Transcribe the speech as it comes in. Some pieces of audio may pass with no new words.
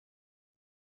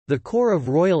The Corps of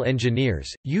Royal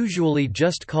Engineers, usually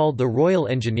just called the Royal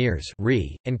Engineers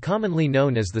 (RE), and commonly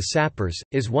known as the Sappers,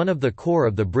 is one of the corps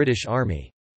of the British Army.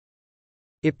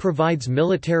 It provides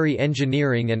military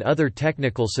engineering and other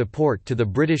technical support to the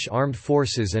British Armed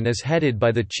Forces and is headed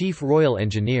by the Chief Royal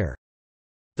Engineer.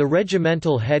 The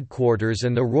regimental headquarters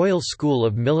and the Royal School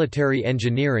of Military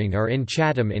Engineering are in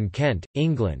Chatham in Kent,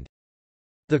 England.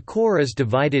 The Corps is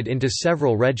divided into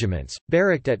several regiments,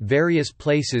 barracked at various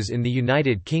places in the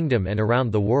United Kingdom and around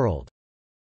the world.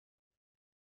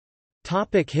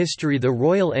 History. The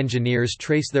Royal Engineers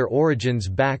trace their origins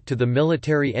back to the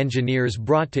military engineers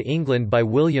brought to England by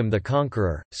William the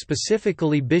Conqueror,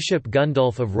 specifically Bishop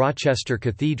Gundulf of Rochester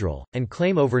Cathedral, and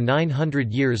claim over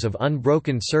 900 years of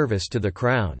unbroken service to the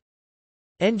Crown.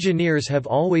 Engineers have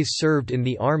always served in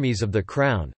the armies of the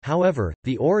Crown, however,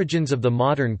 the origins of the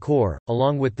modern Corps,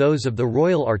 along with those of the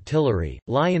Royal Artillery,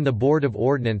 lie in the Board of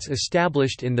Ordnance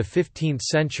established in the 15th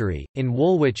century. In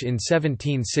Woolwich in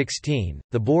 1716,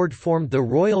 the Board formed the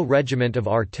Royal Regiment of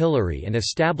Artillery and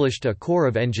established a Corps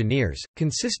of Engineers,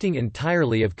 consisting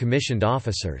entirely of commissioned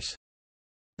officers.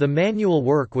 The manual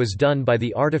work was done by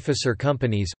the artificer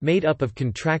companies, made up of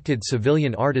contracted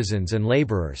civilian artisans and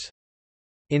labourers.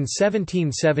 In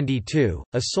 1772,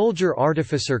 a soldier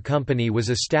artificer company was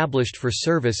established for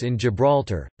service in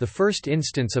Gibraltar, the first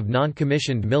instance of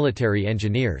non-commissioned military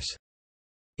engineers.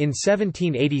 In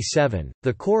 1787,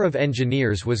 the Corps of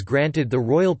Engineers was granted the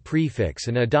royal prefix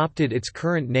and adopted its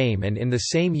current name, and in the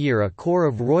same year a Corps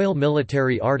of Royal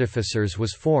Military Artificers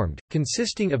was formed,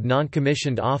 consisting of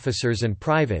non-commissioned officers and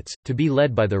privates, to be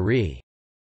led by the RE.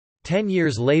 10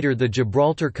 years later the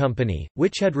Gibraltar Company,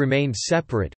 which had remained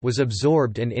separate, was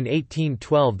absorbed, and in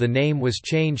 1812 the name was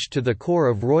changed to the Corps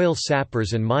of Royal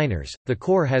Sappers and Miners. The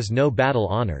Corps has no battle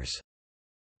honours.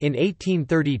 In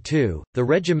 1832, the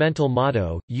regimental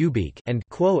motto, Ubique and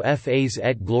Quo fas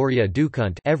et gloria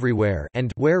ducunt everywhere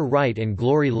and where right and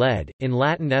glory led, in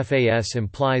Latin fas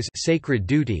implies sacred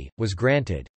duty, was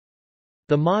granted.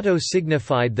 The motto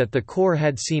signified that the Corps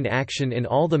had seen action in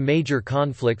all the major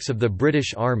conflicts of the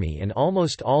British Army and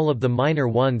almost all of the minor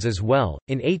ones as well.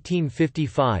 In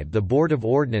 1855, the Board of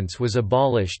Ordnance was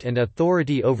abolished and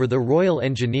authority over the Royal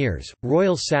Engineers,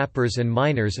 Royal Sappers and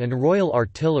Miners, and Royal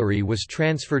Artillery was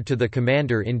transferred to the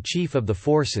Commander-in-Chief of the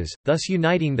forces, thus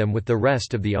uniting them with the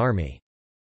rest of the Army.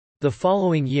 The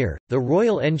following year, the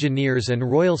Royal Engineers and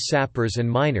Royal Sappers and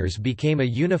Miners became a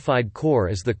unified corps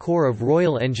as the Corps of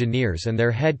Royal Engineers, and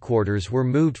their headquarters were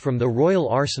moved from the Royal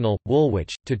Arsenal,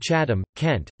 Woolwich, to Chatham,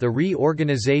 Kent. The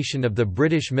reorganisation of the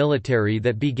British military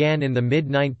that began in the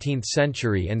mid-19th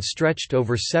century and stretched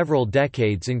over several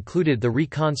decades included the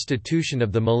reconstitution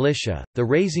of the militia, the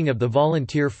raising of the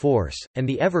volunteer force, and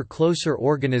the ever closer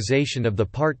organisation of the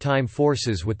part-time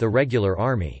forces with the regular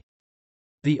army.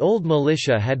 The old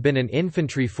militia had been an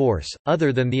infantry force,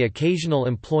 other than the occasional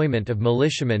employment of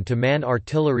militiamen to man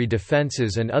artillery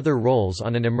defences and other roles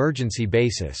on an emergency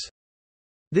basis.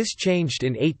 This changed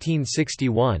in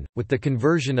 1861, with the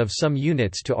conversion of some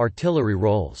units to artillery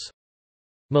roles.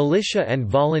 Militia and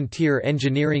volunteer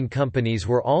engineering companies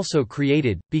were also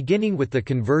created, beginning with the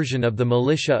conversion of the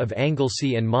militia of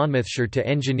Anglesey and Monmouthshire to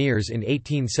engineers in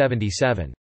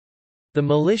 1877. The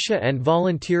militia and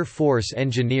volunteer force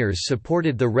engineers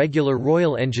supported the regular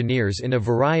Royal Engineers in a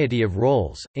variety of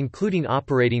roles, including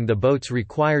operating the boats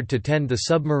required to tend the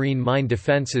submarine mine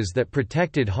defences that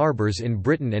protected harbours in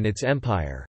Britain and its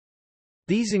empire.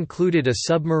 These included a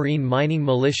submarine mining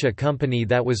militia company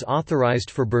that was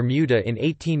authorised for Bermuda in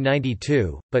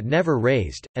 1892, but never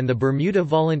raised, and the Bermuda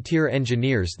Volunteer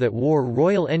Engineers that wore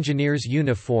Royal Engineers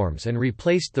uniforms and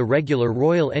replaced the regular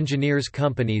Royal Engineers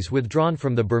companies withdrawn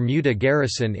from the Bermuda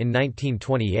garrison in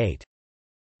 1928.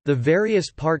 The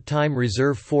various part-time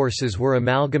reserve forces were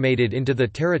amalgamated into the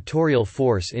Territorial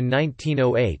Force in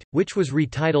 1908, which was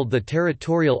retitled the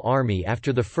Territorial Army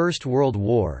after the First World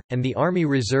War, and the Army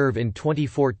Reserve in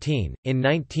 2014. In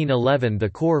 1911 the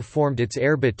Corps formed its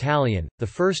Air Battalion, the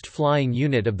first flying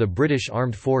unit of the British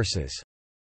Armed Forces.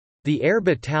 The Air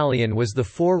Battalion was the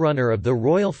forerunner of the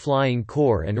Royal Flying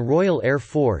Corps and Royal Air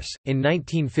Force. In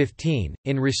 1915,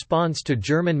 in response to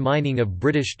German mining of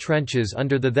British trenches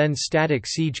under the then static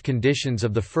siege conditions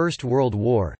of the First World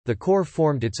War, the Corps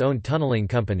formed its own tunnelling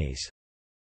companies.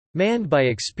 Manned by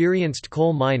experienced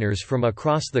coal miners from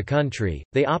across the country,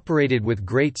 they operated with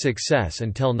great success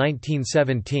until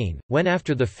 1917, when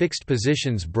after the fixed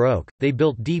positions broke, they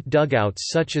built deep dugouts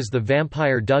such as the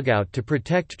Vampire Dugout to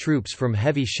protect troops from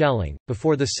heavy shelling.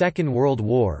 Before the Second World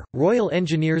War, Royal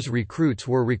Engineers recruits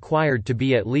were required to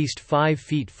be at least 5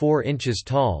 feet 4 inches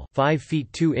tall, 5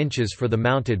 feet 2 inches for the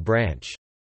mounted branch.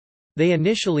 They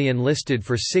initially enlisted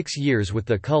for 6 years with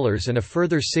the Colours and a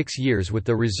further 6 years with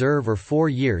the Reserve, or 4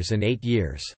 years and 8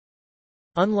 years.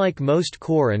 Unlike most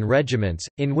corps and regiments,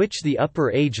 in which the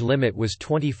upper age limit was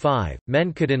 25,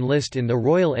 men could enlist in the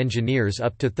Royal Engineers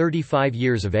up to 35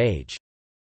 years of age.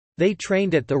 They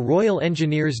trained at the Royal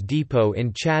Engineers Depot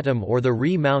in Chatham or the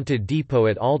Re-Mounted Depot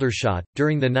at Aldershot.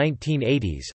 During the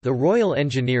 1980s, the Royal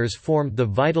Engineers formed the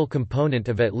vital component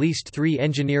of at least 3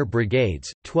 engineer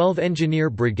brigades: 12th Engineer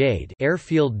Brigade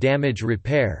Airfield Damage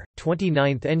Repair,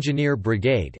 29th Engineer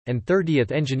Brigade, and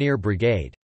 30th Engineer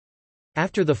Brigade.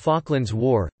 After the Falklands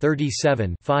War,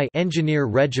 37 Phi Engineer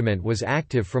Regiment was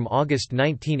active from August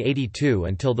 1982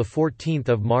 until 14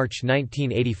 March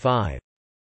 1985.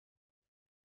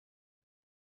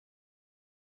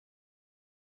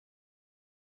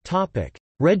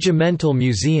 Regimental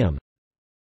Museum.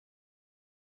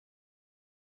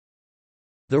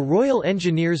 The Royal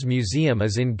Engineers Museum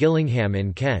is in Gillingham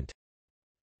in Kent.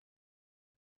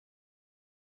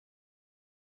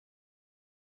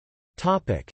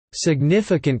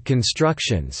 Significant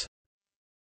constructions.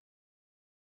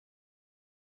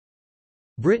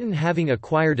 Britain having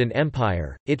acquired an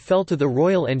empire, it fell to the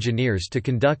Royal Engineers to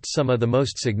conduct some of the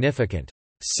most significant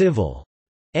civil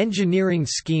engineering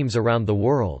schemes around the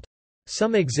world.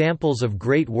 Some examples of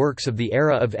great works of the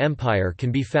era of empire can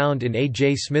be found in A.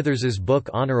 J. Smithers's book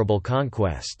Honourable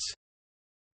Conquests.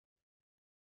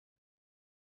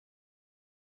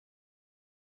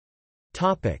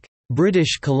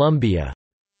 British Columbia.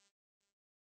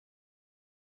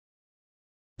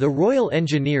 The Royal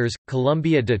Engineers,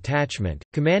 Columbia Detachment,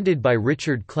 commanded by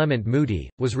Richard Clement Moody,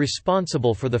 was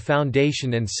responsible for the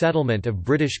foundation and settlement of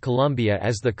British Columbia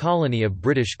as the colony of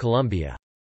British Columbia.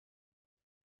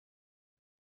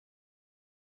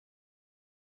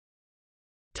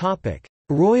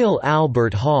 Royal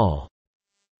Albert Hall.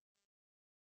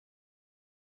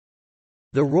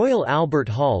 The Royal Albert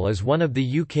Hall is one of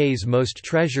the UK's most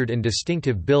treasured and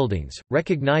distinctive buildings,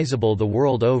 recognisable the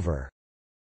world over.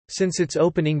 Since its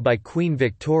opening by Queen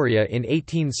Victoria in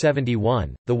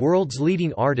 1871, the world's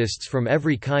leading artists from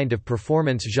every kind of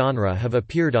performance genre have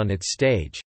appeared on its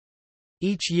stage.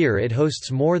 Each year it hosts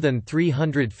more than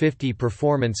 350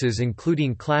 performances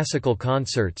including classical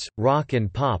concerts, rock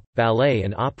and pop, ballet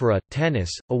and opera,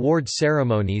 tennis, awards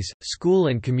ceremonies, school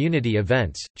and community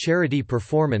events, charity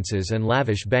performances and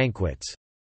lavish banquets.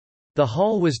 The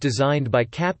hall was designed by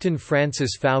Captain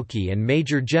Francis Fowke and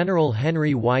Major General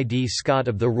Henry Y. D. Scott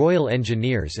of the Royal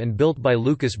Engineers and built by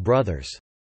Lucas Brothers.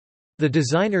 The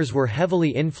designers were heavily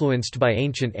influenced by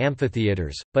ancient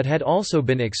amphitheatres, but had also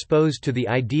been exposed to the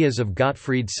ideas of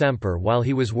Gottfried Semper while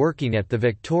he was working at the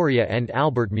Victoria and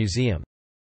Albert Museum.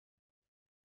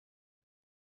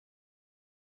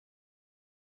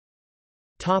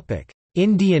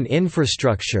 Indian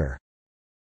infrastructure.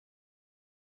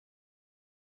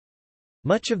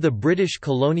 Much of the British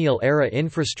colonial-era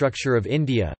infrastructure of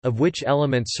India, of which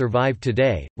elements survive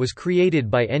today, was created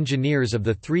by engineers of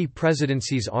the three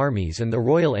Presidency's armies and the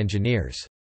Royal Engineers.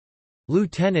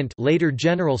 Lieutenant later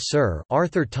General Sir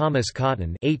Arthur Thomas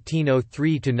Cotton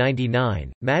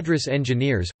 (1803–99), Madras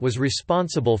Engineers, was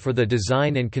responsible for the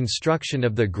design and construction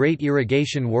of the great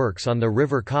irrigation works on the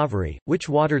River Kaveri, which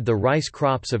watered the rice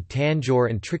crops of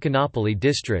Tanjore and Trichinopoly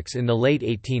districts in the late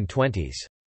 1820s.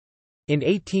 In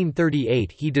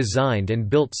 1838 he designed and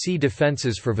built sea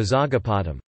defences for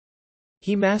Vizagapatam.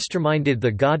 He masterminded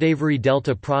the Godavari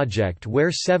Delta project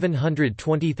where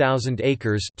 720,000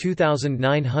 acres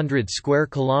 (2,900 square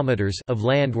kilometers) of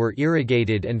land were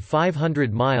irrigated and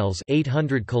 500 miles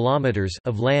 (800 kilometers)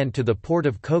 of land to the port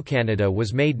of Kokanada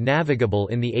was made navigable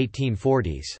in the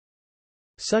 1840s.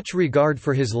 Such regard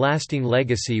for his lasting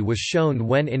legacy was shown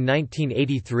when in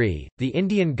 1983, the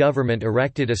Indian government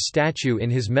erected a statue in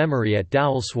his memory at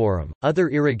Dhowlswaram. Other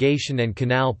irrigation and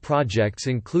canal projects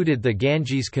included the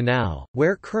Ganges Canal,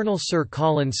 where Colonel Sir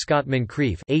Colin Scott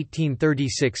Moncrieff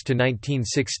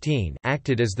 (1836–1916)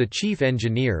 acted as the chief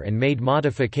engineer and made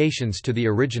modifications to the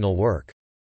original work.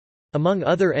 Among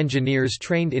other engineers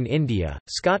trained in India,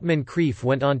 Scott Moncrieff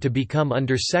went on to become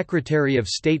Under-Secretary of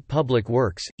State Public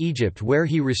Works, Egypt, where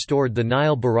he restored the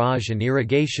Nile barrage and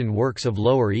irrigation works of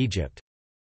Lower Egypt.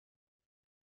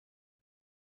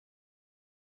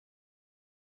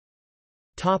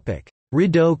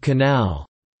 Rideau Canal.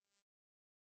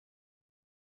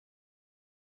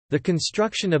 The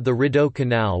construction of the Rideau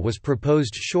Canal was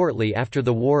proposed shortly after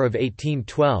the War of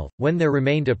 1812, when there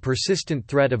remained a persistent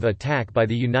threat of attack by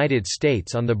the United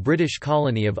States on the British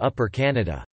colony of Upper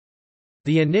Canada.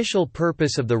 The initial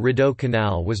purpose of the Rideau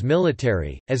Canal was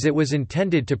military, as it was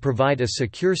intended to provide a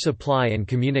secure supply and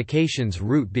communications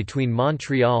route between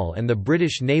Montreal and the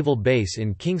British naval base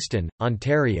in Kingston,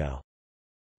 Ontario.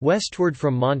 Westward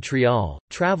from Montreal,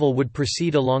 travel would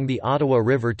proceed along the Ottawa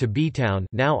River to B-Town,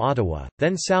 now Ottawa,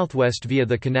 then southwest via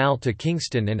the canal to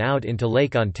Kingston and out into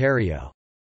Lake Ontario.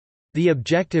 The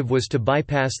objective was to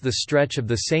bypass the stretch of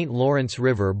the St. Lawrence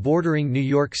River bordering New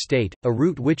York State, a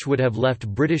route which would have left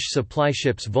British supply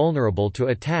ships vulnerable to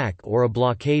attack or a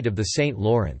blockade of the St.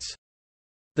 Lawrence.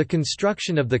 The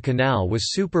construction of the canal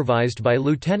was supervised by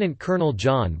Lieutenant Colonel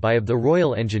John By of the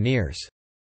Royal Engineers.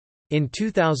 In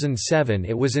 2007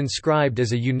 it was inscribed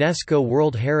as a UNESCO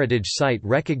World Heritage Site,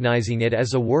 recognizing it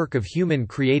as a work of human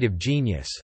creative genius.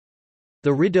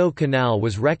 The Rideau Canal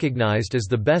was recognized as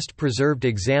the best preserved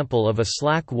example of a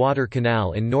slack water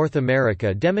canal in North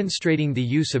America, demonstrating the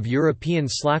use of European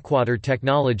slackwater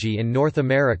technology in North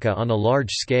America on a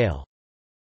large scale.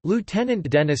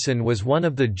 Lieutenant Dennison was one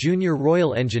of the junior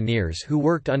Royal Engineers who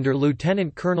worked under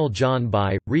Lieutenant Colonel John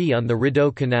By, Re on the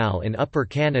Rideau Canal in Upper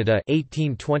Canada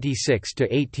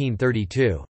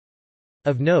 1826–1832.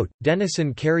 Of note,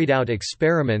 Dennison carried out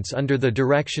experiments under the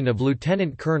direction of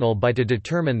Lieutenant Colonel By to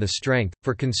determine the strength,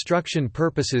 for construction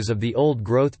purposes, of the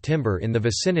old-growth timber in the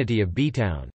vicinity of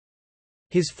B-Town.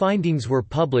 His findings were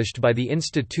published by the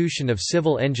Institution of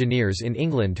Civil Engineers in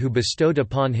England, who bestowed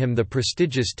upon him the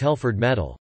prestigious Telford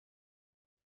Medal.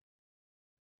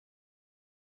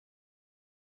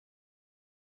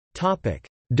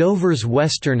 Dover's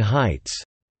Western Heights.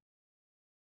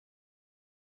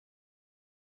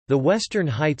 The Western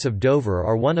Heights of Dover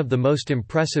are one of the most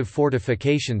impressive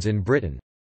fortifications in Britain.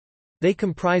 They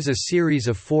comprise a series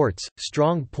of forts,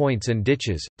 strong points and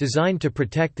ditches, designed to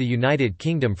protect the United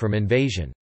Kingdom from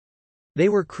invasion. They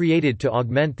were created to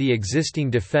augment the existing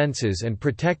defences and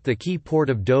protect the key port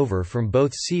of Dover from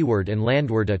both seaward and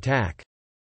landward attack.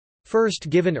 First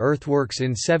given earthworks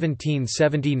in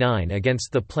 1779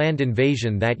 against the planned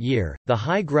invasion that year, the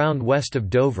high ground west of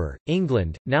Dover,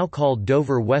 England, now called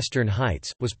Dover Western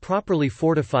Heights, was properly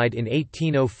fortified in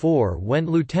 1804 when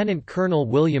Lieutenant Colonel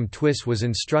William Twiss was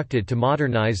instructed to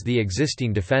modernise the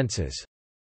existing defences.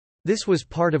 This was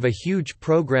part of a huge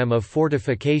program of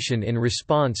fortification in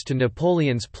response to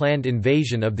Napoleon's planned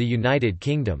invasion of the United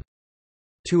Kingdom.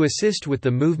 To assist with the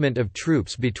movement of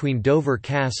troops between Dover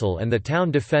Castle and the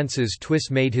town defences, Twiss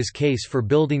made his case for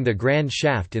building the grand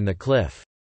shaft in the cliff.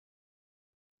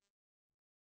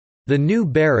 The new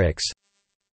barracks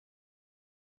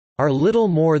are little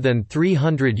more than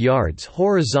 300 yards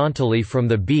horizontally from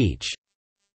the beach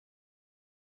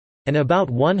and about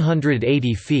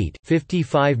 180 feet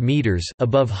 55 meters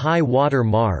above high water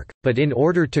mark, but in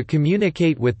order to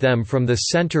communicate with them from the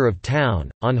center of town,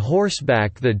 on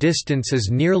horseback the distance is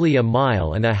nearly a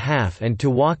mile and a half and to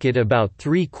walk it about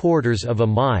 3/4 of a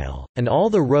mile, and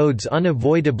all the roads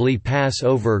unavoidably pass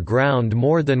over ground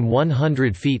more than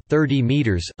 100 feet 30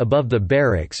 meters above the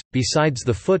barracks, besides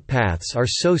the footpaths are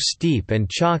so steep and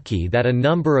chalky that a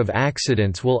number of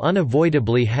accidents will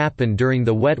unavoidably happen during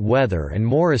the wet weather and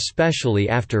more especially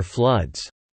after floods.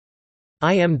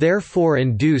 I am therefore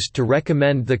induced to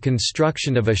recommend the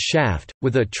construction of a shaft,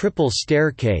 with a triple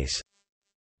staircase,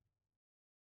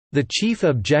 the chief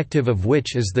objective of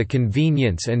which is the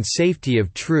convenience and safety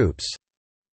of troops,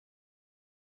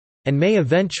 and may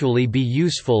eventually be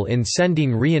useful in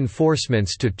sending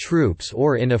reinforcements to troops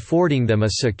or in affording them a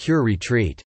secure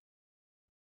retreat.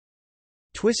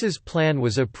 Twiss's plan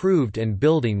was approved and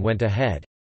building went ahead.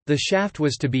 The shaft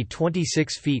was to be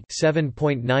 26 feet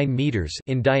 (7.9 meters)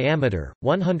 in diameter,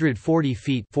 140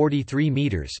 feet (43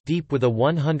 meters) deep with a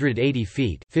 180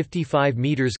 feet (55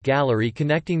 meters) gallery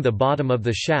connecting the bottom of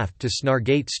the shaft to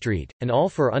Snargate Street, and all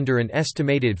for under an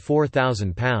estimated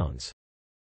 £4,000.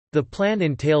 The plan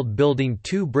entailed building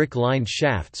two brick-lined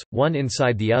shafts, one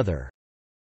inside the other.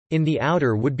 In the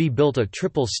outer would be built a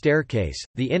triple staircase,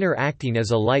 the inner acting as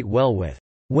a light well with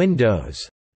windows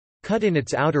cut in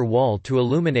its outer wall to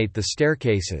illuminate the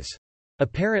staircases.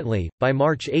 Apparently, by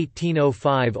March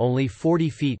 1805 only 40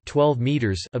 feet 12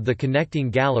 meters of the connecting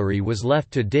gallery was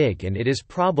left to dig, and it is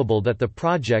probable that the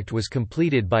project was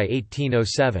completed by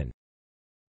 1807.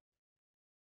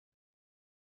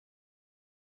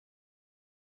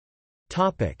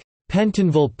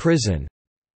 Pentonville Prison.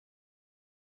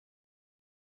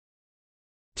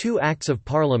 Two Acts of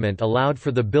Parliament allowed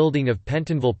for the building of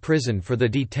Pentonville Prison for the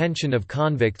detention of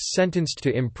convicts sentenced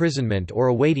to imprisonment or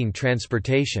awaiting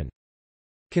transportation.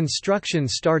 Construction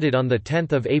started on 10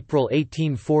 April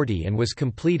 1840 and was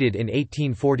completed in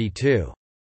 1842.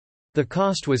 The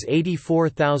cost was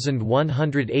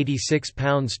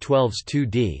 £84,186 12s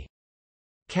 2d.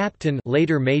 Captain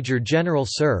later Major General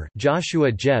Sir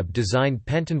Joshua Jebb designed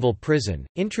Pentonville Prison,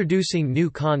 introducing new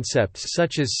concepts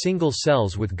such as single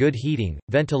cells with good heating,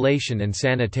 ventilation and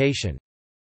sanitation.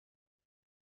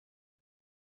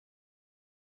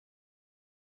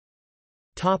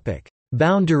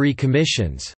 Boundary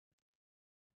commissions.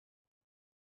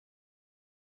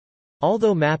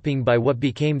 Although mapping by what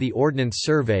became the Ordnance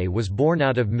Survey was born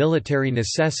out of military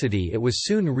necessity, it was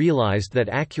soon realized that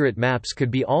accurate maps could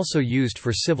be also used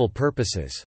for civil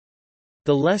purposes.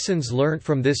 The lessons learnt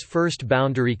from this first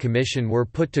boundary commission were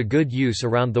put to good use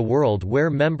around the world, where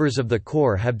members of the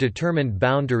Corps have determined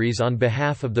boundaries on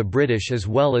behalf of the British as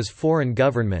well as foreign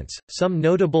governments. Some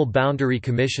notable boundary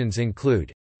commissions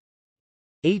include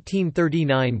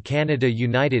 1839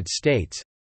 Canada–United States,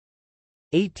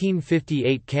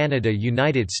 1858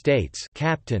 Canada–United States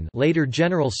Captain later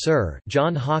General Sir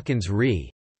John Hawkins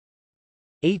Ree,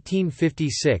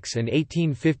 1856 and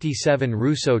 1857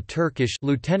 Russo-Turkish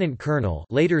Lieutenant Colonel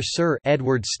later Sir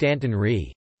Edward Stanton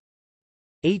Ree,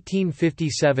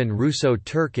 1857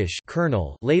 Russo-Turkish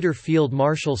Colonel later Field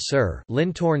Marshal Sir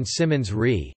Lintorn Simmons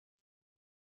Ree,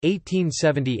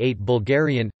 1878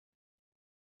 Bulgarian,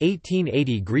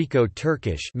 1880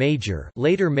 Greco-Turkish Major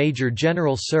later Major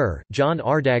General Sir John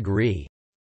Ardag Ree,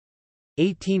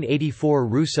 1884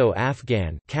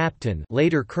 Russo-Afghan Captain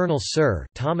later Colonel Sir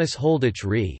Thomas Holditch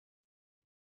Ree,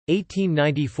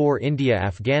 1894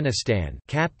 India-Afghanistan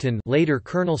Captain later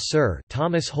Colonel Sir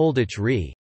Thomas Holditch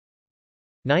Ree,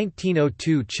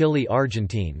 1902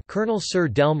 Chile-Argentine Colonel Sir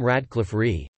Delm Radcliffe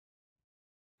Ree,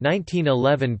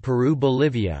 1911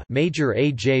 Peru-Bolivia Major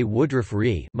A. J. Woodruff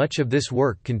Ree. Much of this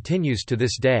work continues to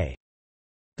this day.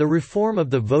 The reform of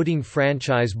the voting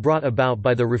franchise brought about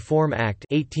by the Reform Act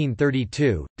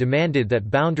 1832, demanded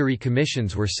that boundary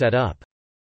commissions were set up.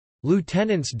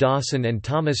 Lieutenants Dawson and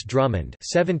Thomas Drummond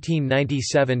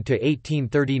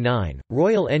 (1797–1839),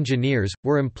 Royal Engineers,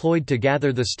 were employed to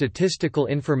gather the statistical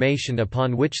information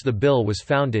upon which the bill was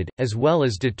founded, as well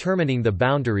as determining the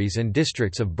boundaries and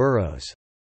districts of boroughs.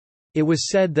 It was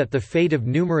said that the fate of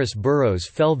numerous boroughs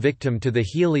fell victim to the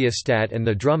heliostat and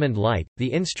the Drummond light, the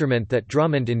instrument that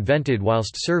Drummond invented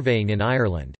whilst surveying in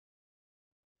Ireland.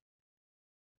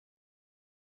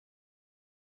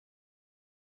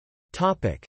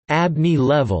 Abney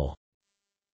Level.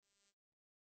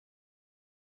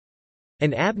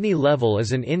 An Abney level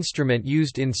is an instrument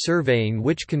used in surveying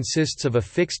which consists of a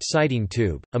fixed sighting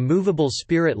tube, a movable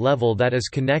spirit level that is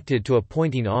connected to a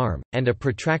pointing arm, and a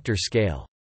protractor scale.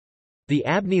 The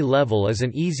Abney level is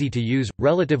an easy-to-use,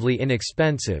 relatively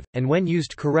inexpensive, and when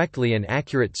used correctly an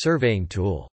accurate surveying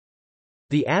tool.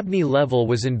 The Abney level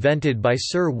was invented by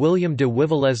Sir William de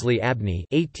Wivelesley Abney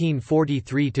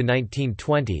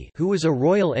 (1843–1920), who was a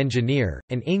Royal Engineer,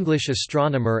 an English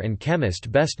astronomer and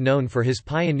chemist best known for his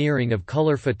pioneering of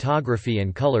colour photography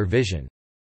and colour vision.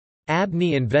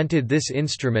 Abney invented this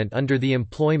instrument under the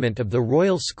employment of the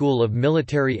Royal School of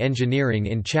Military Engineering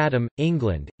in Chatham,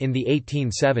 England, in the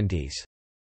 1870s.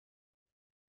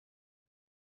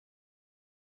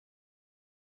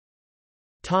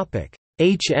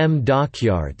 HM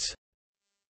Dockyards.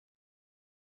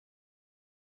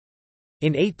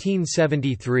 In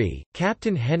 1873,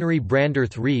 Captain Henry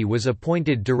Brandreth Ree was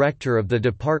appointed Director of the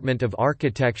Department of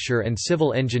Architecture and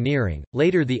Civil Engineering,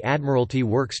 later the Admiralty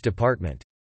Works Department.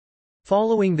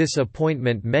 Following this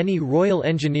appointment, many Royal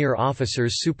Engineer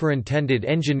officers superintended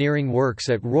engineering works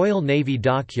at Royal Navy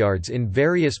dockyards in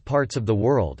various parts of the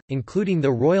world, including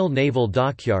the Royal Naval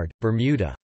Dockyard,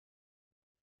 Bermuda.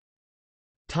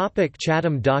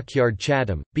 Chatham Dockyard.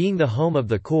 Chatham, being the home of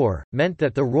the Corps, meant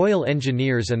that the Royal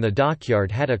Engineers and the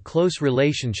dockyard had a close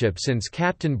relationship since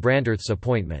Captain Brandreth's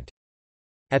appointment.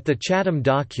 At the Chatham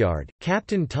Dockyard,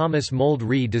 Captain Thomas Mould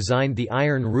Ree designed the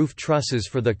iron roof trusses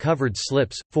for the covered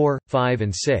slips 4, 5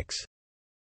 and 6.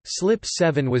 Slip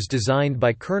 7 was designed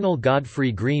by Colonel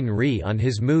Godfrey Green Ree on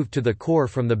his move to the Corps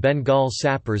from the Bengal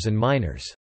sappers and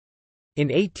miners. In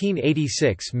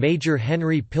 1886 Major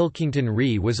Henry Pilkington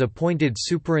Ree was appointed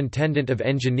Superintendent of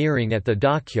Engineering at the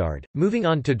Dockyard, moving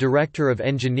on to Director of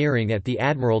Engineering at the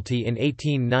Admiralty in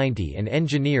 1890 and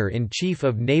Engineer-in-Chief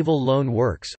of Naval Loan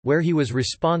Works, where he was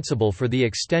responsible for the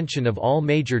extension of all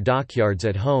major dockyards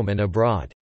at home and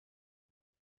abroad.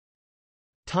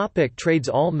 Trades.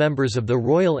 All members of the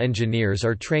Royal Engineers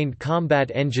are trained combat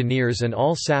engineers and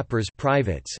all sappers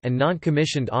privates and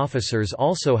non-commissioned officers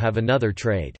also have another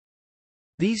trade.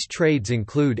 These trades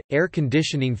include, air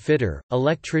conditioning fitter,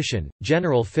 electrician,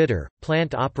 general fitter,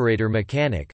 plant operator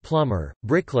mechanic, plumber,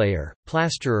 bricklayer,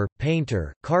 plasterer,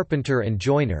 painter, carpenter and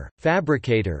joiner,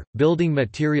 fabricator, building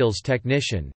materials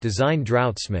technician, design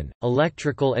draughtsman,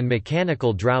 electrical and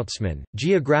mechanical draughtsman,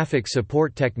 geographic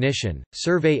support technician,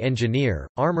 survey engineer,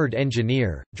 armored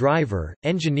engineer, driver,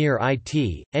 engineer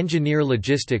IT, engineer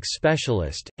logistics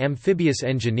specialist, amphibious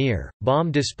engineer,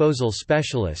 bomb disposal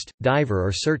specialist, diver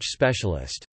or search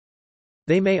specialist.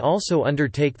 They may also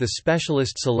undertake the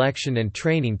specialist selection and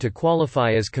training to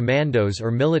qualify as commandos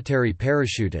or military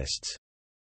parachutists.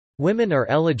 Women are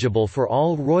eligible for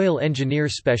all Royal Engineer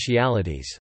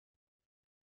specialities.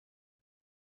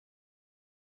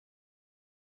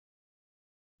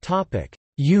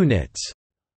 Units.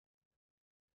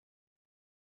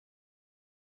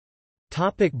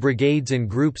 Brigades and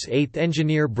Groups: 8th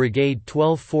Engineer Brigade,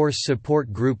 12 Force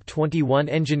Support Group, 21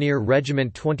 Engineer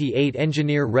Regiment, 28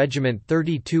 Engineer Regiment,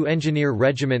 32 Engineer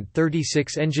Regiment,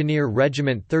 36 Engineer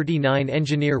Regiment, 39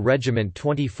 Engineer Regiment,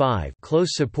 25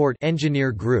 Close Support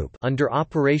Engineer Group under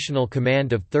operational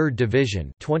command of 3rd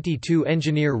Division, 22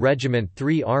 Engineer Regiment,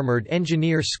 3 Armored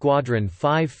Engineer Squadron,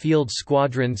 5 Field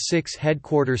Squadron, 6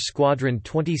 Headquarters Squadron,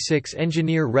 26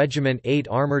 Engineer Regiment, 8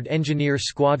 Armored Engineer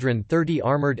Squadron, 30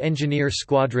 Armored Engineer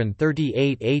Squadron,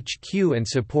 38 HQ and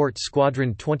Support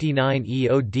Squadron, 29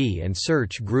 EOD and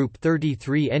Search Group,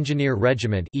 33 Engineer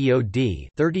Regiment EOD,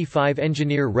 35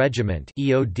 Engineer Regiment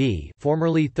EOD,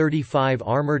 formerly 35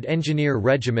 Armored Engineer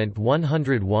Regiment,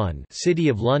 101 City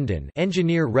of London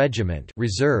Engineer Regiment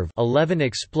Reserve, 11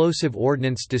 Explosive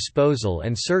Ordnance Disposal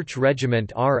and Search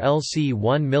Regiment RLC,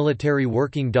 1 Military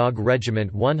Working Dog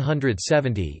Regiment,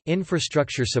 170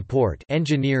 Infrastructure Support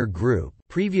Engineer Group,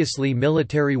 previously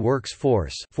Military Works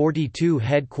Force, 42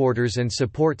 Headquarters and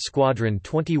Support Squadron,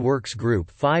 20 Works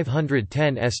Group,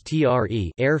 510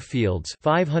 STRE Airfields,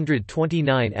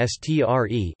 529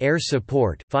 STRE Air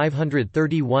Support,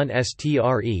 531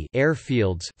 STRE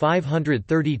Airfields,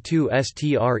 532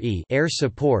 STRE Air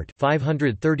Support,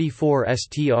 534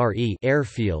 STRE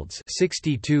Airfields,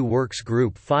 62 Works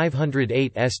Group,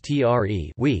 508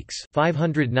 STRE Weeks,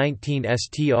 519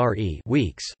 STRE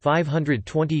Weeks,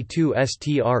 522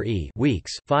 STRE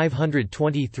Weeks,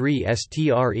 523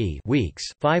 STRE Weeks,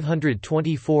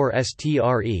 524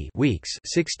 STRE Weeks,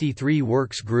 63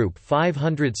 Works Group,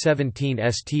 517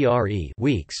 STRE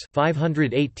Weeks,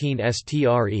 518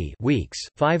 STRE Weeks,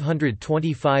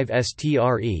 525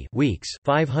 STRE Weeks,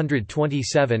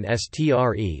 527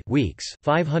 STRE Weeks,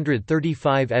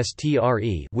 535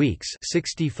 STRE Weeks,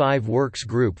 65 Works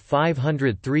Group,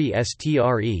 503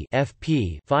 STRE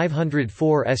FP,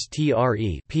 504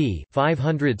 STRE P,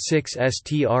 506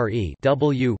 STRE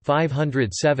W,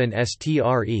 507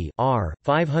 STRE R,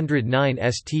 509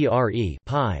 STRE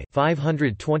Pi,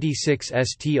 526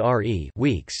 STRE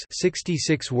Weeks,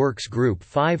 66 Works Group,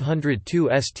 502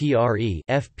 STRE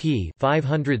FP,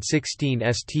 516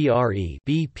 STRE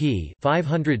BP,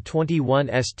 521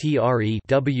 STRE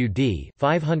WD,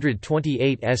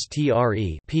 528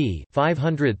 STRE P,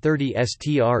 530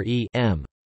 STRE M.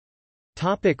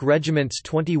 Regiments: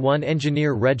 21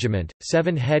 Engineer Regiment,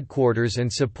 7 Headquarters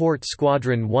and Support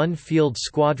Squadron, 1 Field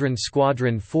Squadron,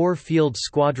 Squadron 4 Field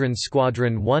Squadron,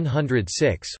 Squadron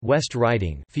 106 West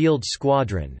Riding Field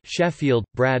Squadron, Sheffield,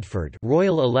 Bradford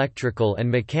Royal Electrical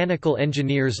and Mechanical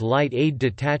Engineers Light Aid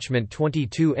Detachment,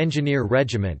 22 Engineer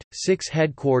Regiment, 6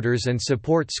 Headquarters and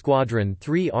Support Squadron,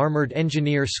 3 Armoured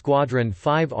Engineer Squadron,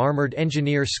 5 Armoured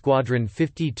Engineer Squadron,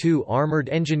 52 Armoured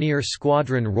Engineer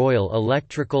Squadron, Royal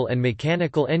Electrical and Mechanical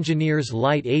Engineers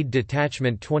Light Aid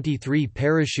Detachment, 23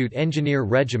 Parachute Engineer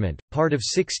Regiment, part of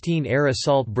 16 Air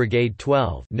Assault Brigade,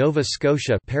 12 Nova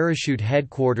Scotia Parachute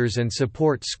Headquarters and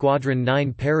Support Squadron,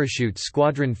 9 Parachute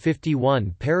Squadron,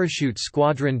 51 Parachute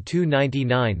Squadron,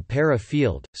 299 Para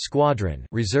Field Squadron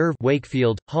Reserve,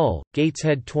 Wakefield, Hull,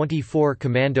 Gateshead, 24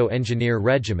 Commando Engineer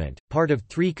Regiment, part of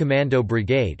 3 Commando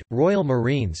Brigade, Royal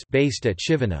Marines based at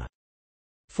Shivana.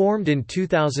 Formed in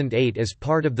 2008 as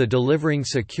part of the Delivering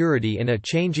Security in a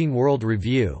Changing World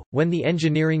review, when the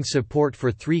engineering support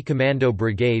for 3 Commando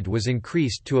Brigade was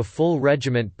increased to a full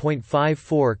regiment.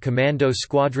 54 Commando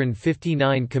Squadron,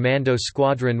 59 Commando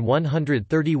Squadron,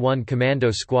 131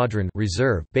 Commando Squadron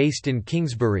Reserve based in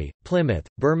Kingsbury, Plymouth,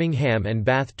 Birmingham and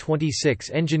Bath, 26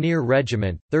 Engineer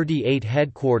Regiment, 38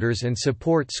 Headquarters and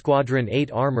Support Squadron,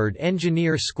 8 Armoured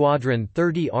Engineer Squadron,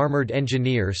 30 Armoured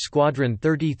Engineer Squadron,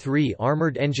 33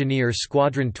 Armoured Engineer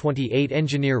Squadron 28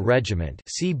 Engineer Regiment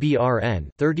 (CBRN),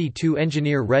 32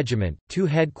 Engineer Regiment, 2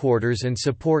 Headquarters and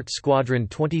Support Squadron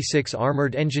 26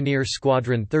 Armored Engineer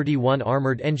Squadron 31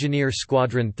 Armored Engineer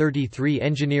Squadron 33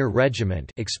 Engineer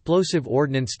Regiment, Explosive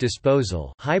Ordnance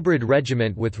Disposal Hybrid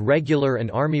Regiment with Regular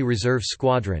and Army Reserve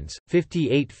Squadrons,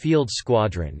 58 Field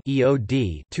Squadron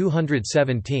 (EOD)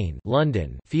 217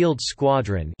 London, Field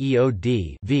Squadron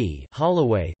 (EOD) v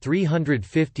Holloway,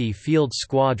 350 Field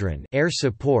Squadron Air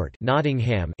Support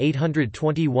Nottingham,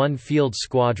 821 Field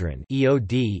Squadron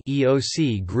 (EOD)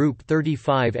 EOC Group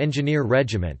 35 Engineer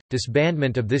Regiment.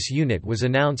 Disbandment of this unit was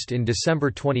announced in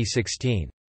December 2016.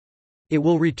 It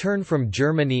will return from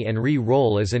Germany and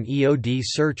re-roll as an EOD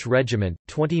Search Regiment.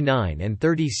 29 and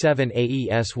 37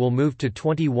 AES will move to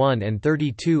 21 and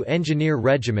 32 Engineer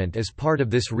Regiment as part of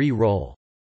this re-roll.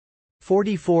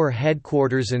 44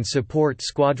 Headquarters and Support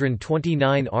Squadron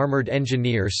 29 Armored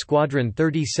Engineer Squadron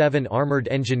 37 Armored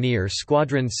Engineer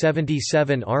Squadron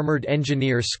 77 Armored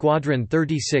Engineer Squadron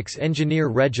 36 Engineer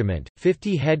Regiment,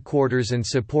 50 Headquarters and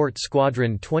Support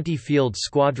Squadron 20 Field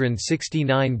Squadron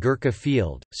 69 Gurkha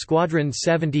Field, Squadron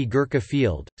 70 Gurkha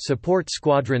Field, Support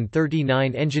Squadron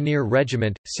 39 Engineer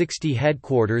Regiment, 60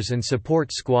 Headquarters and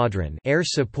Support Squadron Air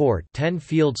Support 10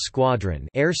 Field Squadron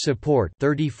Air Support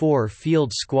 34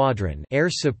 Field Squadron Air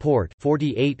Support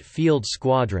 48 Field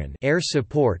Squadron Air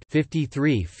Support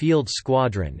 53 Field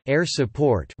Squadron Air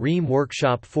Support Ream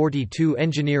Workshop 42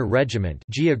 Engineer Regiment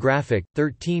Geographic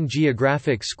 13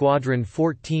 Geographic Squadron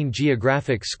 14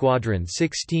 Geographic Squadron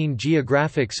 16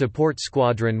 Geographic Support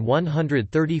Squadron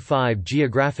 135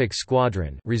 Geographic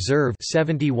Squadron Reserve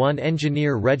 71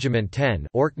 Engineer Regiment 10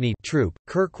 Orkney Troop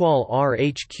Kirkwall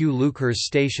RHQ Leuchars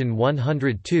Station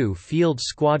 102 Field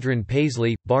Squadron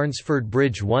Paisley Barnesford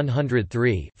Bridge 103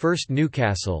 1st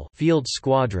Newcastle Field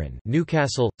Squadron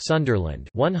Newcastle, Sunderland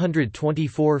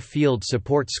 124 Field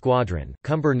Support Squadron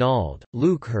Cumbernauld,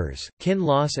 Leuchars,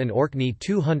 Kinloss and Orkney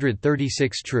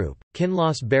 236 Troop,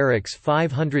 Kinloss Barracks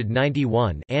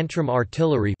 591 Antrim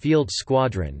Artillery Field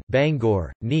Squadron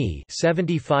Bangor, Knee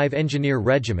 75 Engineer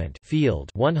Regiment Field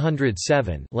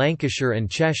 107 Lancashire and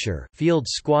Cheshire Field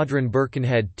Squadron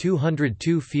Birkenhead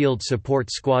 202 Field Support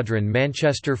Squadron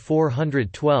Manchester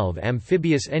 412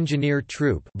 Amphibious Engineer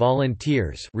Troop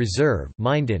Volunteers Reserve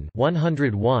Minden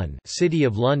 101 City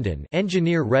of London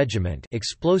Engineer Regiment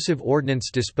Explosive Ordnance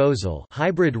Disposal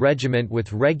Hybrid Regiment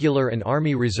with Regular and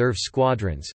Army Reserve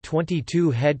Squadrons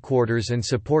 22 Headquarters and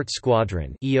Support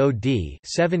Squadron EOD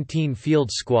 17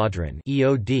 Field Squadron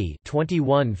EOD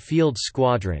 21 Field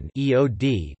Squadron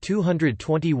EOD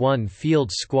 221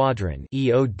 Field Squadron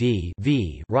EOD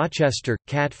v Rochester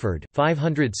Catford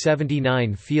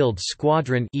 579 Field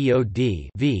Squadron EOD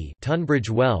v Tunbridge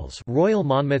Wells Royal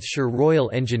Monmouthshire Royal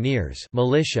Engineers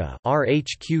Militia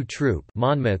RHQ Troop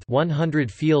Monmouth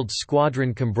 100 Field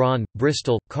Squadron Cambronne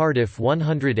Bristol Cardiff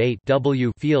 108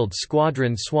 W Field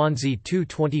Squadron Swansea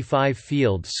 225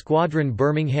 Field Squadron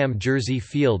Birmingham Jersey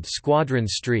Field Squadron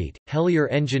Street Hellier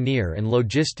Engineer and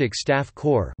Logistic Staff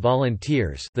Corps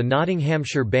Volunteers the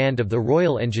Nottinghamshire Band of the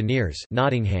Royal Engineers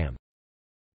Nottingham.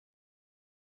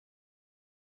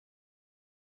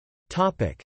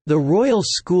 Topic: The Royal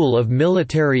School of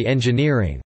Military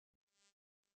Engineering.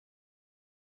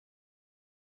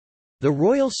 The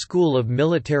Royal School of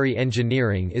Military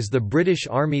Engineering is the British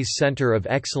Army's centre of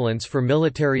excellence for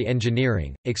military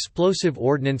engineering, explosive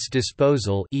ordnance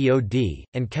disposal (EOD),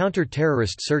 and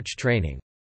counter-terrorist search training.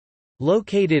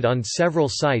 Located on several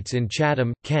sites in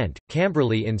Chatham, Kent,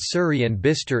 Camberley in Surrey and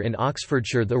Bicester in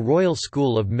Oxfordshire, the Royal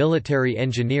School of Military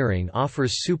Engineering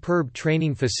offers superb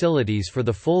training facilities for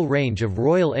the full range of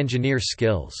Royal Engineer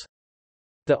skills.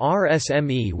 The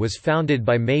RSME was founded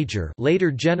by Major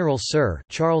later General Sir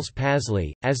Charles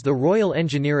Pasley, as the Royal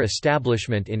Engineer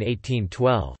Establishment in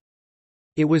 1812.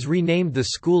 It was renamed the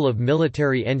School of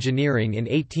Military Engineering in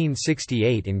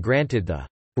 1868 and granted the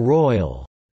 «Royal»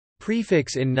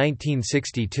 prefix in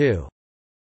 1962.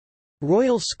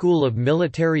 Royal School of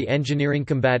Military Engineering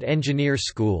Combat Engineer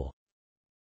School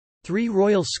 3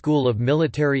 Royal School of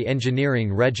Military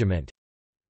Engineering Regiment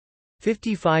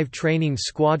 55 Training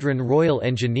Squadron Royal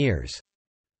Engineers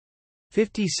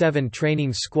 57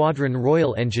 Training Squadron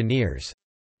Royal Engineers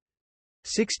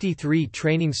 63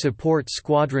 Training Support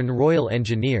Squadron Royal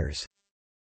Engineers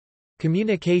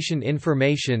Communication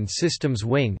Information Systems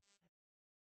Wing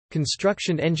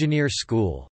Construction Engineer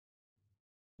School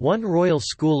 1 Royal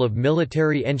School of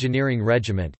Military Engineering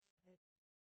Regiment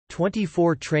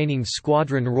 24 Training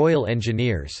Squadron Royal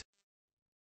Engineers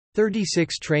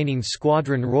 36 Training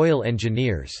Squadron Royal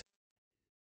Engineers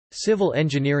Civil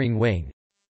Engineering Wing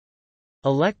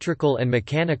Electrical and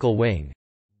Mechanical Wing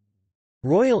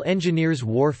Royal Engineers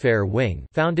Warfare Wing,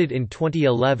 founded in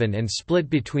 2011 and split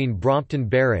between Brompton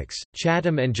Barracks,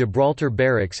 Chatham and Gibraltar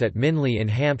Barracks at Minley in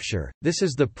Hampshire. This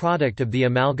is the product of the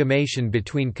amalgamation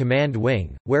between Command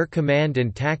Wing, where command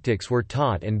and tactics were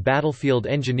taught, and Battlefield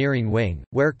Engineering Wing,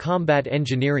 where combat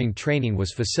engineering training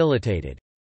was facilitated.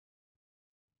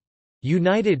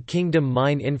 United Kingdom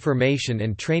Mine Information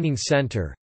and Training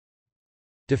Centre,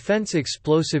 Defence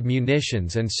Explosive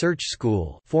Munitions and Search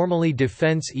School, formerly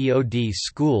Defence EOD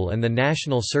School, and the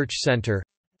National Search Centre.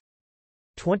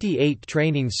 28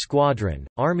 Training Squadron,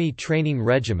 Army Training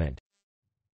Regiment.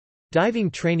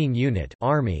 Diving Training Unit,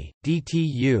 Army,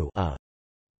 DTU, a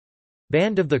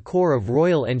Band of the Corps of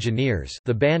Royal Engineers.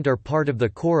 The band are part of the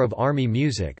Corps of Army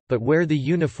Music, but wear the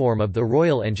uniform of the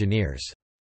Royal Engineers.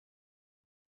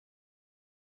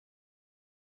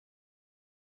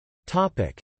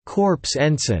 Topic: Corps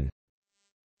Ensign.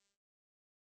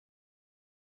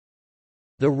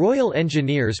 The Royal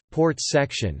Engineers, Ports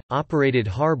Section, operated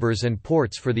harbours and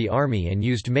ports for the Army and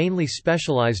used mainly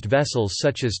specialised vessels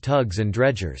such as tugs and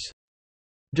dredgers.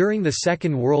 During the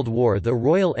Second World War, the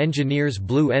Royal Engineers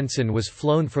Blue Ensign was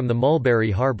flown from the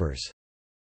Mulberry harbours.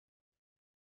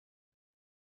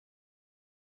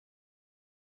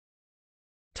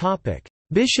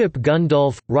 Bishop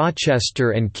Gundulf,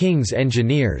 Rochester and King's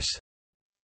Engineers.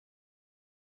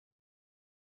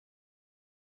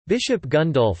 Bishop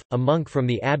Gundulf, a monk from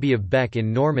the Abbey of Bec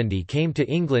in Normandy, came to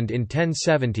England in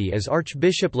 1070 as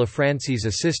Archbishop Lafrancie's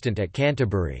assistant at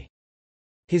Canterbury.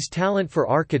 His talent for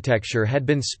architecture had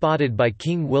been spotted by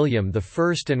King William I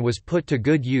and was put to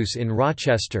good use in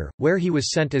Rochester, where he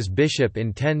was sent as bishop in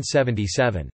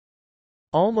 1077.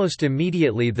 Almost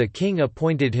immediately the king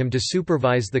appointed him to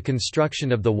supervise the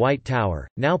construction of the White Tower,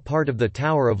 now part of the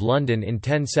Tower of London, in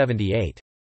 1078.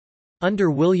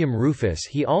 Under William Rufus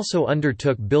he also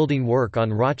undertook building work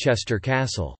on Rochester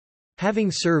Castle. Having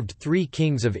served 3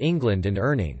 kings of England and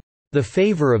earning the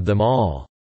favour of them all,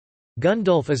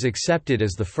 Gundulf is accepted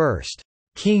as the first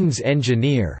king's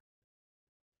engineer.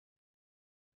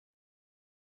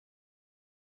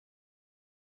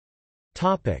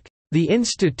 The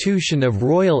institution of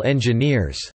Royal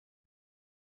Engineers.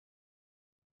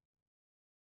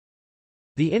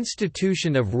 The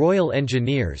institution of Royal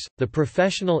Engineers, the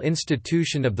professional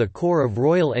institution of the Corps of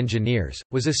Royal Engineers,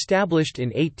 was established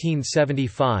in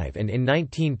 1875 and in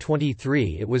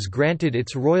 1923 it was granted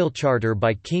its royal charter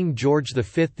by King George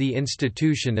V. The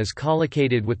institution is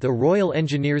collocated with the Royal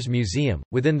Engineers Museum,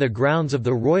 within the grounds of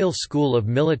the Royal School of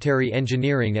Military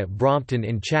Engineering at Brompton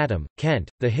in Chatham,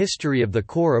 Kent. The history of the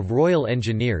Corps of Royal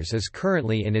Engineers is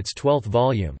currently in its 12th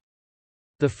volume.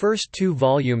 The first 2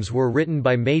 volumes were written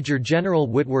by Major General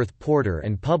Whitworth Porter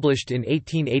and published in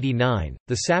 1889.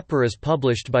 The Sapper is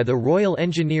published by the Royal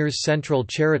Engineers Central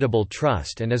Charitable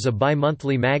Trust and is a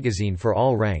bi-monthly magazine for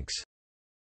all ranks.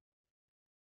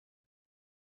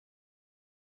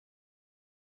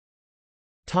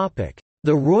 The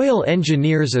Royal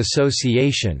Engineers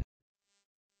Association.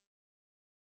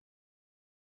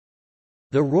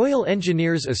 The Royal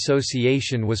Engineers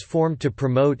Association was formed to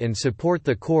promote and support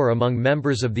the Corps among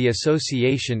members of the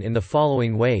association in the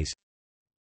following ways: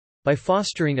 by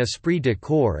fostering esprit de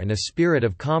corps and a spirit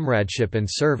of comradeship and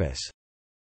service,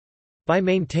 by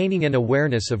maintaining an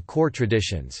awareness of Corps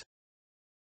traditions,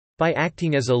 by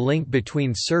acting as a link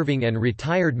between serving and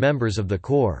retired members of the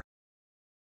Corps,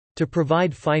 to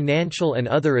provide financial and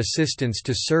other assistance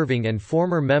to serving and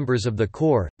former members of the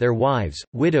Corps, their wives,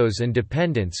 widows and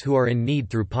dependents who are in need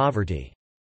through poverty,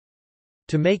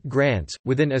 to make grants,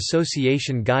 within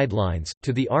association guidelines,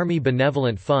 to the Army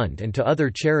Benevolent Fund and to other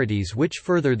charities which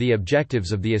further the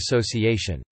objectives of the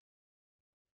association.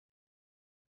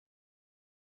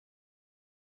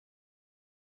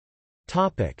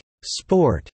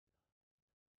 Sport.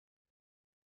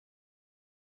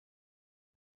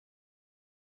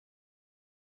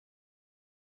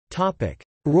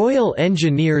 Royal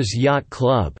Engineers Yacht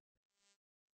Club.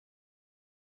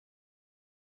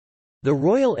 The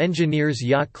Royal Engineers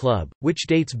Yacht Club, which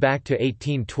dates back to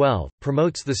 1812,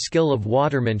 promotes the skill of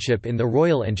watermanship in the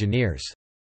Royal Engineers.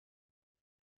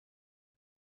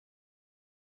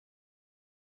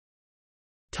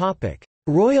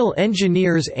 Royal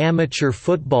Engineers Amateur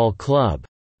Football Club.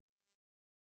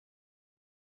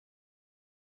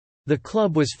 The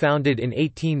club was founded in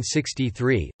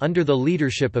 1863, under the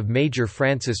leadership of Major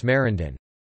Francis Merendon.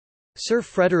 Sir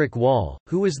Frederick Wall,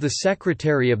 who was the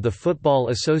secretary of the Football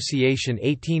Association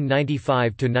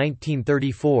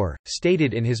 1895–1934,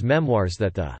 stated in his memoirs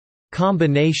that the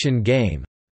 «combination game»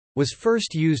 was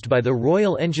first used by the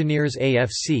Royal Engineers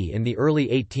AFC in the early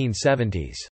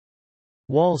 1870s.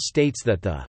 Wall states that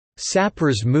the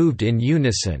 «sappers moved in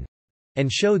unison»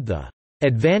 and showed the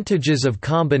advantages of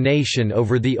combination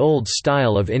over the old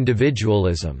style of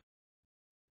individualism.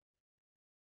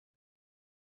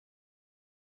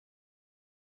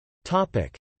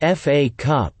 FA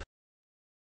Cup.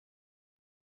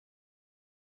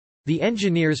 The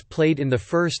Engineers played in the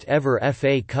first ever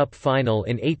FA Cup final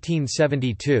in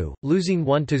 1872, losing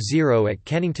 1–0 at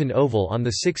Kennington Oval on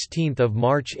 16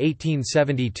 March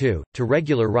 1872, to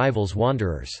regular rivals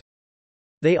Wanderers.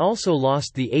 They also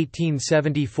lost the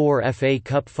 1874 FA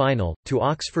Cup final, to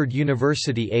Oxford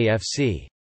University AFC.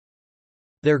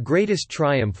 Their greatest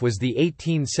triumph was the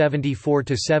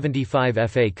 1874–75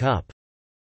 FA Cup.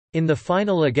 In the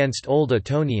final against Old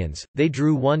Etonians, they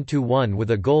drew 1–1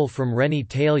 with a goal from Rennie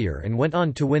Taylor and went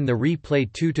on to win the replay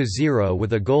 2–0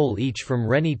 with a goal each from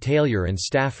Rennie Taylor and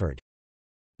Stafford.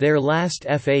 Their last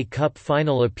FA Cup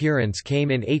final appearance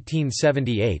came in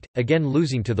 1878, again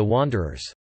losing to the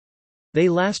Wanderers. They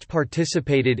last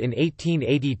participated in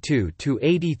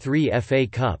 1882–83 FA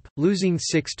Cup, losing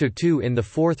 6–2 in the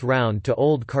fourth round to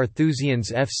Old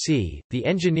Carthusians FC. The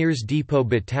Engineers Depot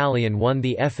Battalion won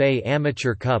the FA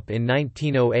Amateur Cup in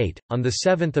 1908. On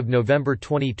 7 November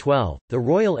 2012, the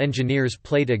Royal Engineers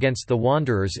played against the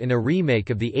Wanderers in a remake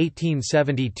of the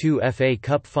 1872 FA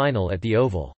Cup final at the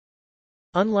Oval.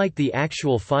 Unlike the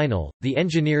actual final, the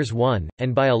Engineers won,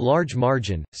 and by a large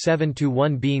margin,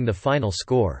 7–1 being the final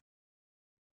score.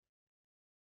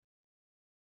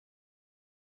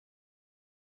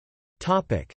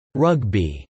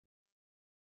 Rugby.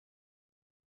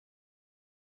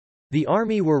 The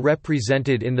Army were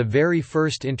represented in the very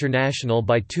first international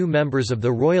by two members of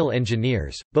the Royal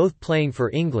Engineers, both playing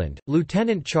for England,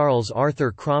 Lieutenant Charles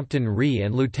Arthur Crompton Ree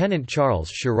and Lieutenant Charles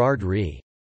Sherard Ree.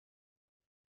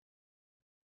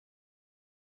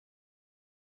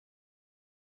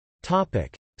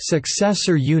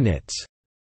 Successor units.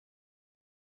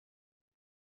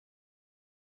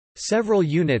 Several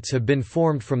units have been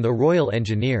formed from the Royal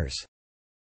Engineers.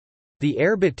 The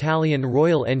Air Battalion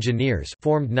Royal Engineers,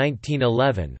 formed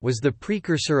 1911, was the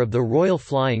precursor of the Royal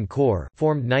Flying Corps,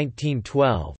 formed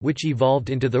 1912, which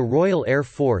evolved into the Royal Air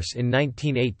Force in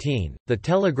 1918. The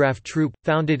Telegraph Troop,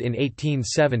 founded in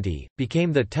 1870,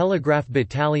 became the Telegraph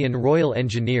Battalion Royal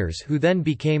Engineers, who then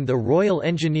became the Royal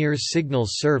Engineers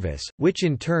Signals Service, which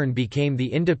in turn became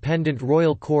the independent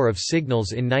Royal Corps of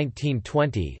Signals in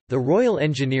 1920. The Royal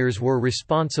Engineers were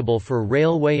responsible for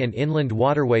railway and inland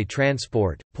waterway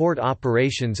transport, port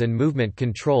operations and movement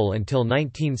control until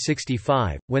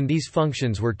 1965, when these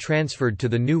functions were transferred to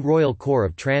the new Royal Corps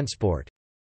of Transport.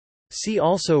 See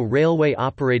also Railway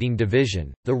Operating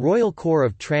Division. The Royal Corps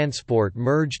of Transport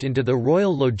merged into the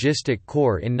Royal Logistic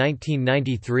Corps in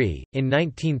 1993. In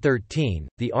 1913,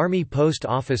 the Army Post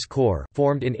Office Corps,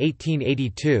 formed in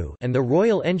 1882, and the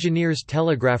Royal Engineers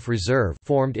Telegraph Reserve,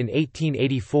 formed in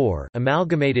 1884,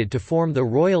 amalgamated to form the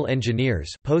Royal Engineers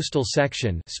Postal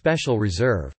Section Special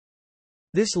Reserve.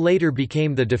 This later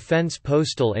became the Defence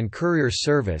Postal and Courier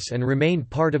Service and remained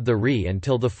part of the RE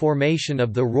until the formation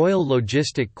of the Royal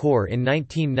Logistic Corps in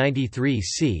 1993.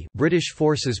 See British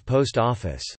Forces Post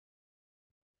Office.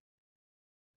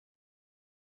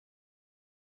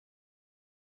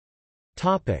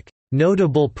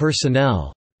 Notable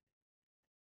personnel.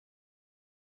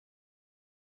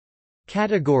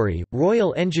 Category: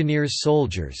 Royal Engineers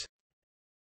Soldiers.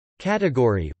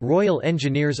 Category: Royal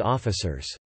Engineers Officers.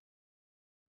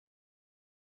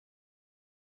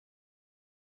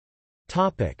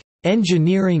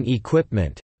 Engineering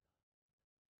equipment.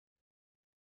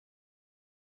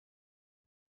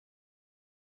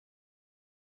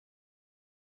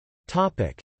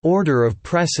 Order of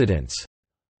precedence.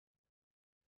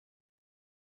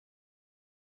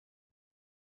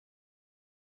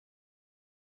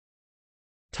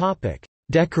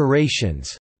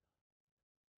 Decorations.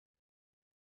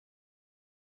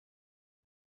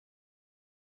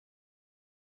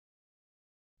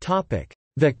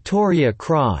 Victoria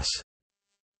Cross.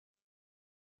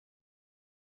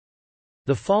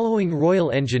 The following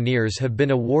Royal Engineers have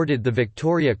been awarded the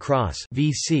Victoria Cross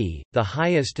 (VC), the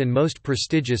highest and most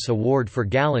prestigious award for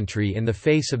gallantry in the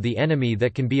face of the enemy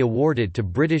that can be awarded to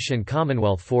British and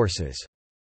Commonwealth forces.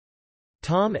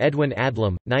 Tom Edwin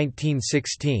Adlam,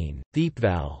 1916,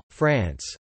 Thiepval, France.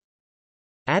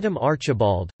 Adam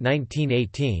Archibald,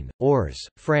 1918, Ors,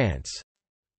 France.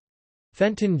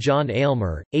 Fenton John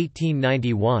Aylmer,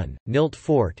 1891, Nilt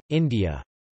Fort, India.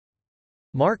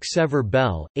 Mark Sever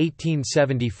Bell,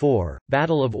 1874,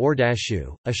 Battle of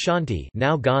Ordashu, Ashanti,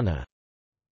 now Ghana.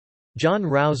 John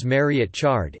Rouse Marriott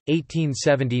Chard,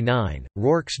 1879,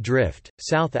 Rorke's Drift,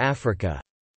 South Africa.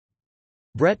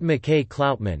 Brett Mackay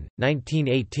Cloutman,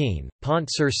 1918, Pont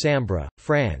sur Sambre,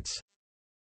 France.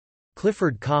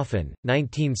 Clifford Coffin,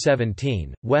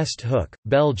 1917, West Hook,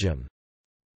 Belgium.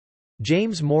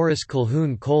 James Morris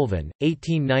Colquhoun Colvin,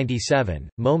 1897,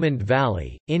 Momand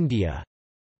Valley, India.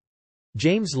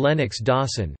 James Lennox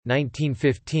Dawson,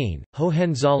 1915,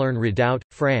 Hohenzollern Redoubt,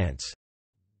 France.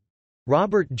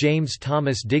 Robert James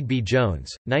Thomas Digby Jones,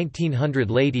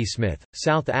 1900 Ladysmith,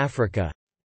 South Africa.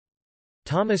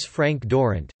 Thomas Frank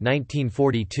Dorrant,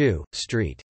 1942,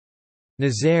 St.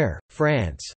 Nazaire,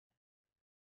 France.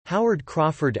 Howard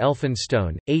Crawford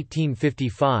Elphinstone,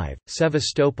 1855,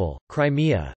 Sevastopol,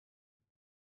 Crimea.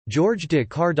 George de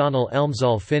Cardonal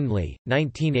Elmsall Findlay,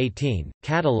 1918,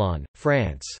 Catalan,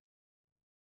 France.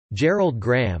 Gerald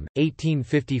Graham,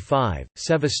 1855,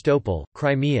 Sevastopol,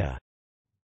 Crimea.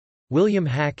 William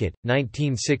Hackett,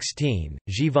 1916,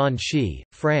 Givenchy,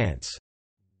 France.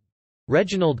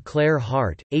 Reginald Clare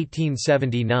Hart,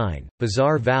 1879,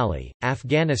 Bazar Valley,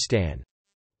 Afghanistan.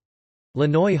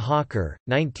 Lenoy Hawker,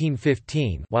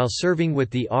 1915, while serving with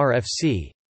the RFC.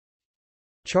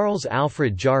 Charles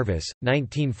Alfred Jarvis,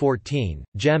 1914,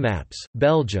 Gemaps,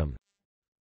 Belgium.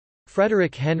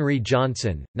 Frederick Henry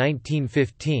Johnson,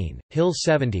 1915, Hill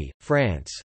 70,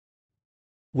 France.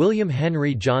 William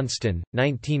Henry Johnston,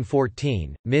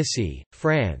 1914, Missy,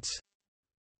 France.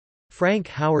 Frank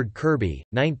Howard Kirby,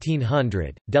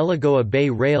 1900, Delagoa Bay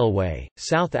Railway,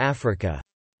 South Africa.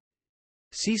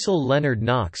 Cecil Leonard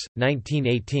Knox,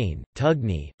 1918,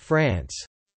 Tugny, France.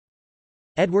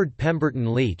 Edward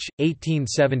Pemberton Leach,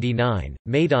 1879,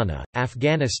 Maidana,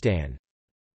 Afghanistan.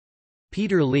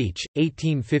 Peter Leach,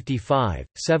 1855,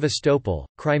 Sevastopol,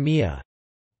 Crimea.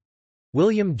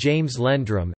 William James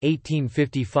Lendrum,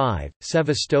 1855,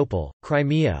 Sevastopol,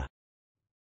 Crimea.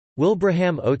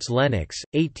 Wilbraham Oates Lennox,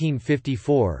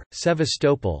 1854,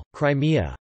 Sevastopol,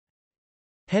 Crimea.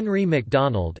 Henry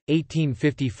MacDonald,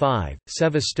 1855,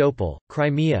 Sevastopol,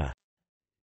 Crimea.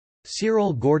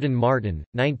 Cyril Gordon Martin,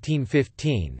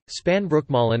 1915,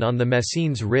 Spanbroekmolen on the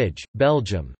Messines Ridge,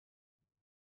 Belgium.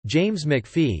 James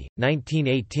McPhee,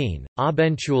 1918,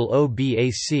 Aubencheul au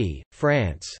Bac,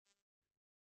 France.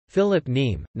 Philip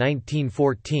Neame,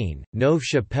 1914,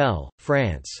 Neuve-Chapelle,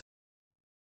 France.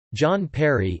 John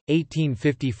Perry,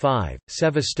 1855,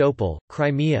 Sevastopol,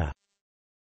 Crimea.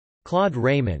 Claude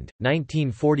Raymond,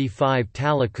 1945,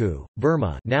 Talikou,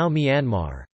 Burma, now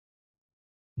Myanmar.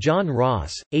 John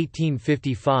Ross,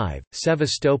 1855,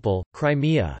 Sevastopol,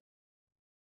 Crimea.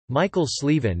 Michael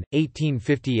Sleven,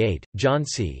 1858,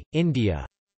 Jhansi, India.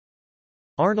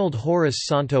 Arnold Horace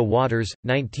Santo Waters,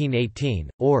 1918,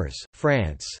 Ors,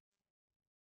 France.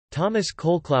 Thomas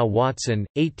Colclough Watson,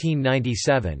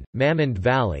 1897, Mamand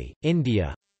Valley,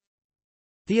 India.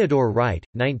 Theodore Wright,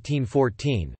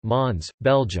 1914, Mons,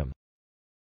 Belgium.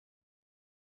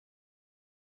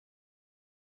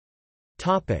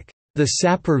 The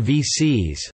Sapper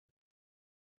VCs.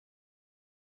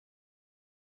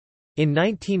 In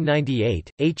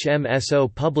 1998,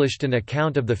 HMSO published an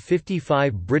account of the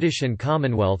 55 British and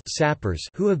Commonwealth sappers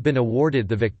who have been awarded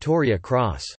the Victoria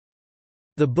Cross.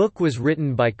 The book was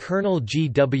written by Colonel G.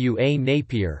 W. A.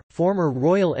 Napier, former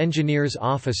Royal Engineers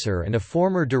officer and a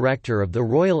former director of the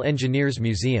Royal Engineers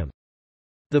Museum.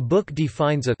 The book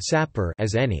defines a sapper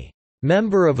as any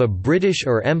member of a British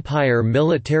or Empire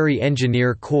Military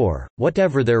Engineer Corps,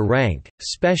 whatever their rank,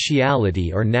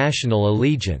 speciality or national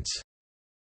allegiance,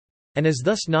 and is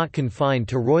thus not confined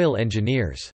to Royal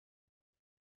Engineers.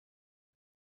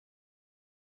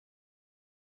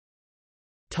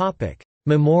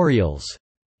 Memorials.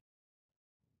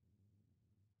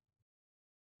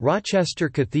 Rochester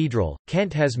Cathedral,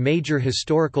 Kent has major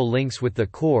historical links with the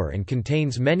Corps and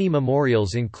contains many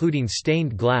memorials including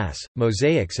stained glass,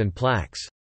 mosaics and plaques.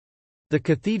 The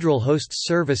cathedral hosts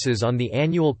services on the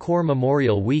annual Corps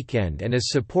Memorial Weekend and is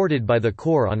supported by the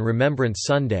Corps on Remembrance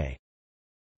Sunday.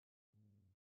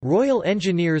 Royal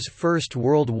Engineers First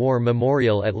World War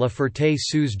Memorial at La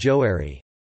Ferté-sous-Jouarre.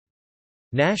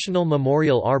 National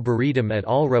Memorial Arboretum at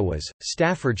Alrewas,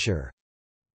 Staffordshire.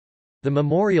 The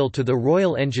memorial to the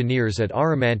Royal Engineers at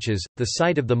Arromanches, the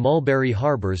site of the Mulberry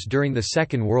Harbours during the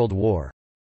Second World War.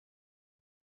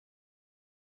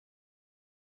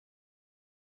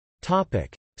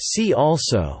 See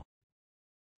also: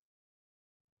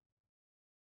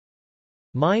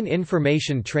 Mine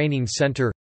Information Training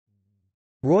Centre,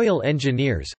 Royal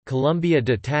Engineers, Columbia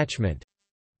Detachment,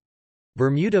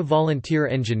 Bermuda Volunteer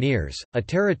Engineers, a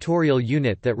territorial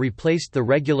unit that replaced the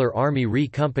regular Army RE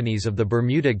companies of the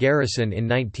Bermuda Garrison in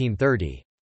 1930.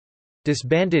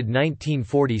 Disbanded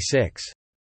 1946.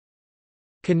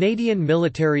 Canadian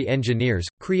Military Engineers,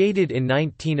 created in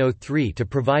 1903 to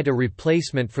provide a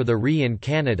replacement for the RE in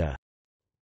Canada.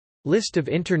 List of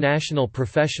international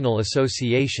professional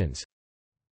associations.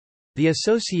 The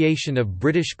Association of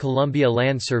British Columbia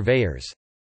Land Surveyors,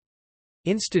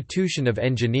 Institution of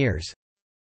Engineers,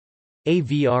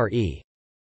 AVRE.